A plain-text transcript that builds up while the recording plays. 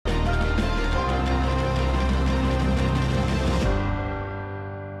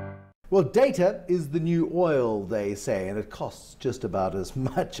Well, data is the new oil, they say, and it costs just about as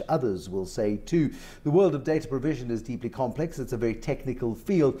much, others will say too. The world of data provision is deeply complex. It's a very technical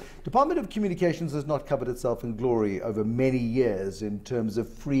field. Department of Communications has not covered itself in glory over many years in terms of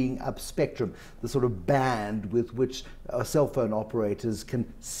freeing up spectrum, the sort of band with which cell phone operators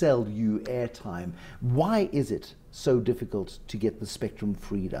can sell you airtime. Why is it so difficult to get the spectrum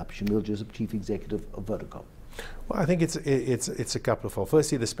freed up? Shameel Joosub, Chief Executive of Vodacom. Well, I think it's a couple of fold.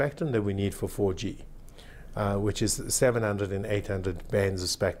 Firstly, the spectrum that we need for 4G, which is 700 and 800 bands of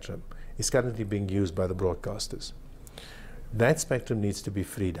spectrum, is currently being used by the broadcasters. That spectrum needs to be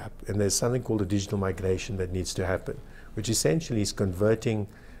freed up, and there's something called a digital migration that needs to happen, which essentially is converting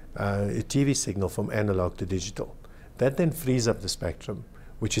a TV signal from analog to digital. That then frees up the spectrum,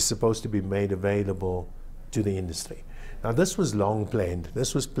 which is supposed to be made available to the industry. Now, this was long planned.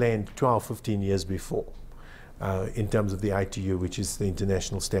 This was planned 12, 15 years before. In terms of the ITU, which is the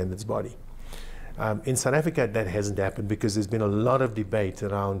international standards body. In South Africa, that hasn't happened because there's been a lot of debate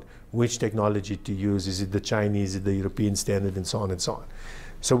around which technology to use. Is it the Chinese, is it the European standard, and so on and so on.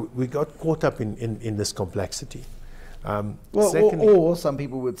 So we got caught up in this complexity. Or some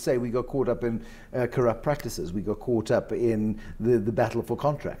people would say we got caught up in corrupt practices. We got caught up in the battle for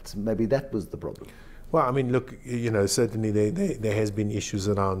contracts. Maybe that was the problem. Well, I mean, look, certainly there has been issues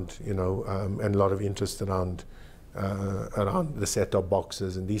around, and a lot of interest around the set-top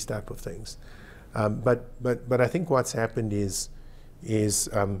boxes and these type of things. But I think what's happened is,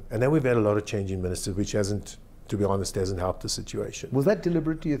 and then we've had a lot of change in ministers, which hasn't, to be honest, hasn't helped the situation. Was that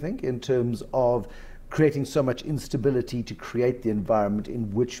deliberate, do you think, in terms of creating so much instability to create the environment in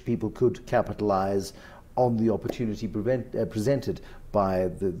which people could capitalize on the opportunity presented by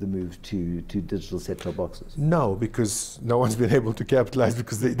the move to digital set-top boxes? No, because no one's been able to capitalize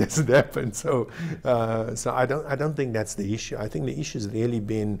because it doesn't happen. So I don't think that's the issue. I think the issue has really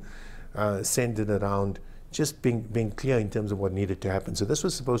been centered around just being clear in terms of what needed to happen. So this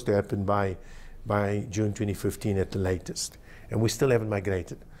was supposed to happen by June 2015 at the latest, and we still haven't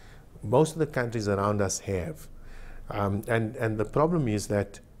migrated. Most of the countries around us have, and the problem is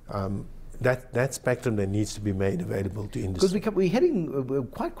that. That spectrum that needs to be made available to industry. Because we're heading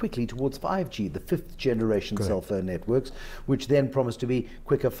quite quickly towards 5G, the fifth generation cell phone networks, which then promise to be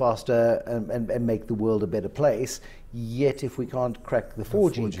quicker, faster, and make the world a better place. Yet if we can't crack the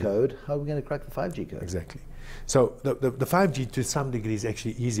 4G code, how are we going to crack the 5G code? Exactly. So the 5G to some degree is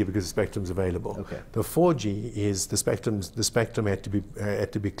actually easier because the spectrum's available. Okay. The 4G is the spectrum had to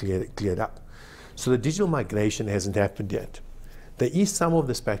be cleared up. So the digital migration hasn't happened yet. There is some of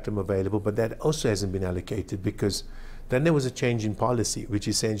the spectrum available, but that also hasn't been allocated because then there was a change in policy, which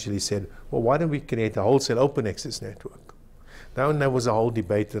essentially said, well, why don't we create a wholesale open access network? Now, and there was a whole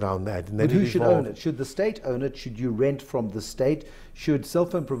debate around that. And but who should own it? Should the state own it? Should you rent from the state? Should cell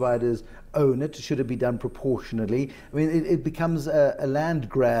phone providers own it? Should it be done proportionally? I mean, it becomes a land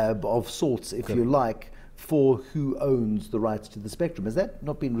grab of sorts, if you like, for who owns the rights to the spectrum. Has that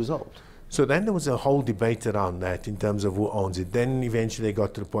not been resolved? So then there was a whole debate around that in terms of who owns it. Then eventually they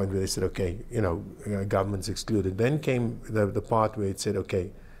got to the point where they said, okay, government's excluded. Then came the part where it said, okay,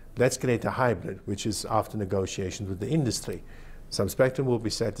 let's create a hybrid, which is after negotiations with the industry. Some spectrum will be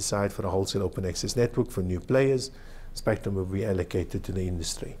set aside for a wholesale open access network for new players. Spectrum will be allocated to the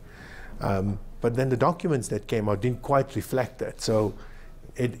industry. But then the documents that came out didn't quite reflect that. So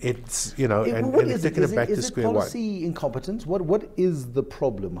it's taking it back to square one. Is it policy incompetence? What is the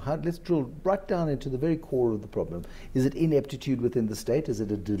problem? Let's drill right down into the very core of the problem. Is it ineptitude within the state? Is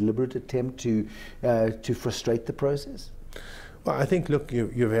it a deliberate attempt to frustrate the process? Well, I think, look,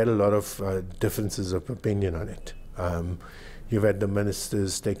 you've had a lot of differences of opinion on it. You've had the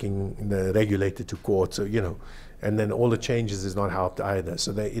ministers taking the regulator to court, so and then all the changes has not helped either.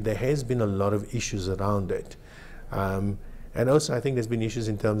 So there has been a lot of issues around it. And also, I think there's been issues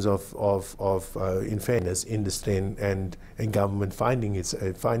in terms of in fairness, industry and government finding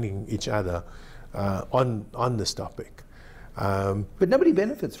each other on this topic. But nobody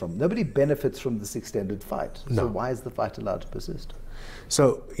benefits from this extended fight. No. So why is the fight allowed to persist?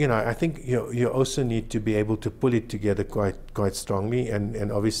 So I think you also need to be able to pull it together quite strongly,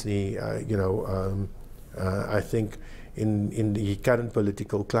 and obviously I think in the current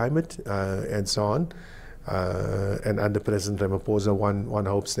political climate and so on. And under President Ramaphosa, one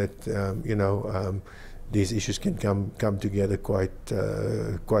hopes that these issues can come together quite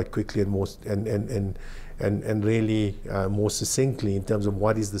quickly and really more succinctly in terms of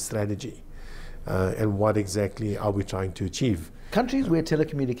what is the strategy and what exactly are we trying to achieve. Countries where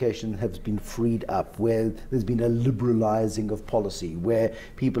telecommunication has been freed up, where there's been a liberalizing of policy, where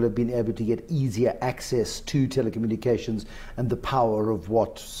people have been able to get easier access to telecommunications and the power of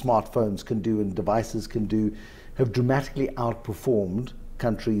what smartphones can do and devices can do, have dramatically outperformed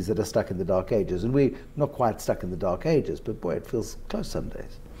countries that are stuck in the dark ages. And we're not quite stuck in the dark ages, but boy, it feels close some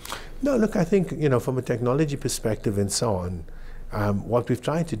days. No, look, I think, from a technology perspective and so on, what we've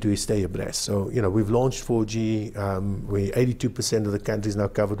tried to do is stay abreast. So, we've launched 4G. We're 82% of the country is now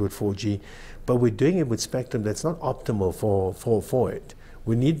covered with 4G, but we're doing it with spectrum that's not optimal for it.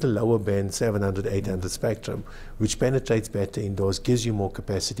 We need the lower band 700, 800 spectrum, which penetrates better indoors, gives you more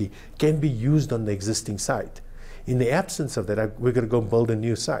capacity, can be used on the existing site. In the absence of that, we're going to go build a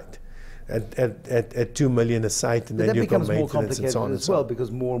new site at 2 million a site, and then you've got maintenance and so on as well,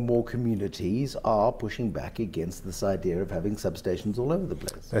 because more and more communities are pushing back against this idea of having substations all over the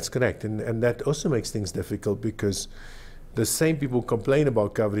place. That's correct, and that also makes things difficult because the same people who complain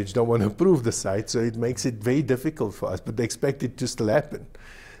about coverage don't want to approve the site, so it makes it very difficult for us, but they expect it to still happen.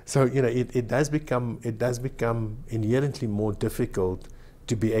 So, it does become inherently more difficult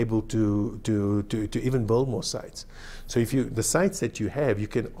to be able to even build more sites. So the sites that you have, you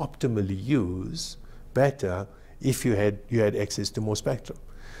can optimally use better if you had access to more spectrum.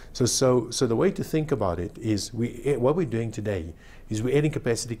 So the way to think about it is what we're doing today is we're adding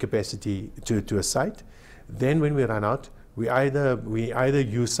capacity to a site. Then when we run out, we either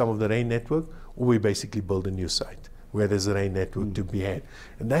use some of the RAIN network, or we basically build a new site where there's a RAIN network to be had.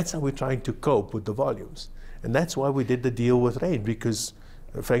 And that's how we're trying to cope with the volumes. And that's why we did the deal with RAIN, because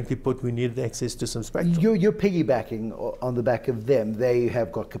frankly put, we needed access to some spectrum. You're piggybacking on the back of them. They have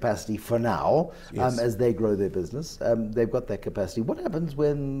got capacity for now, yes. As they grow their business. They've got that capacity. What happens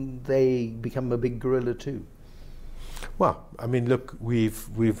when they become a big gorilla too? Well, I mean, look,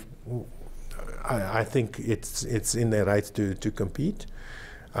 I think it's in their rights to compete.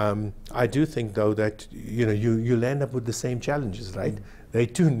 I do think, though, that you'll end up with the same challenges, right? They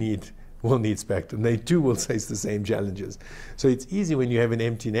too will need spectrum. They too will face the same challenges. So it's easy when you have an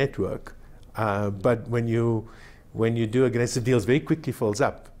empty network, but when you do aggressive deals, very quickly fills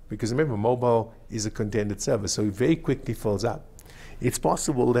up. Because remember, mobile is a contended service, so it very quickly fills up. It's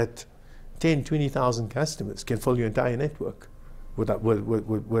possible that 10, 20,000 customers can fill your entire network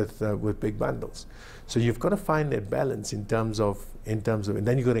with big bundles. So you've got to find that balance in terms of, and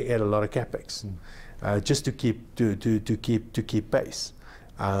then you've got to add a lot of capex just to keep pace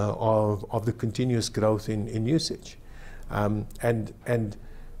of the continuous growth in usage. And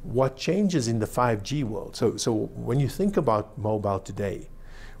what changes in the 5G world? So when you think about mobile today,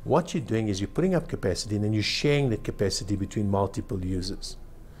 what you're doing is you're putting up capacity and then you're sharing the capacity between multiple users.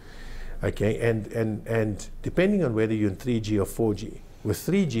 Okay, and depending on whether you're in 3G or 4G, with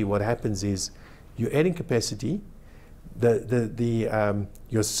 3G what happens is you're adding capacity,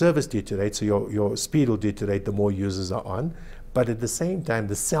 your service deteriorates, so your speed will deteriorate the more users are on, but at the same time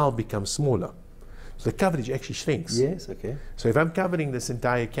the cell becomes smaller. So the coverage actually shrinks. Yes, okay. So if I'm covering this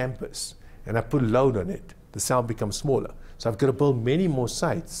entire campus and I put a load on it, the cell becomes smaller. So I've got to build many more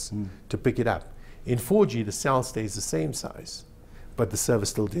sites to pick it up. In 4G, the cell stays the same size, but the service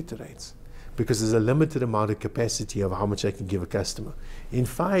still deteriorates because there's a limited amount of capacity of how much I can give a customer. In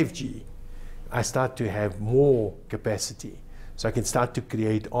 5G, I start to have more capacity. So I can start to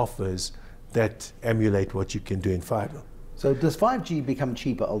create offers that emulate what you can do in fiber. So does 5G become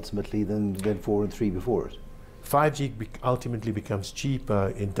cheaper ultimately than 4 and 3 before it? 5G ultimately becomes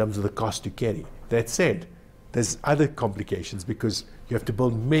cheaper in terms of the cost to carry. That said, there's other complications because you have to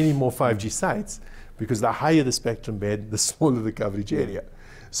build many more 5G sites because the higher the spectrum band, the smaller the coverage area.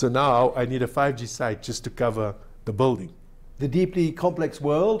 So now I need a 5G site just to cover the building. The deeply complex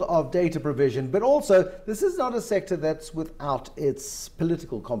world of data provision, but also this is not a sector that's without its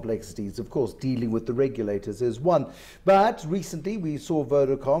political complexities. Of course, dealing with the regulators is one. But recently we saw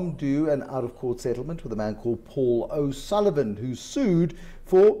Vodacom do an out-of-court settlement with a man called Paul O'Sullivan, who sued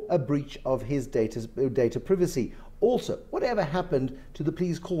for a breach of his data privacy. Also, whatever happened to the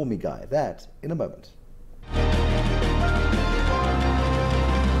Please Call Me guy? That in a moment.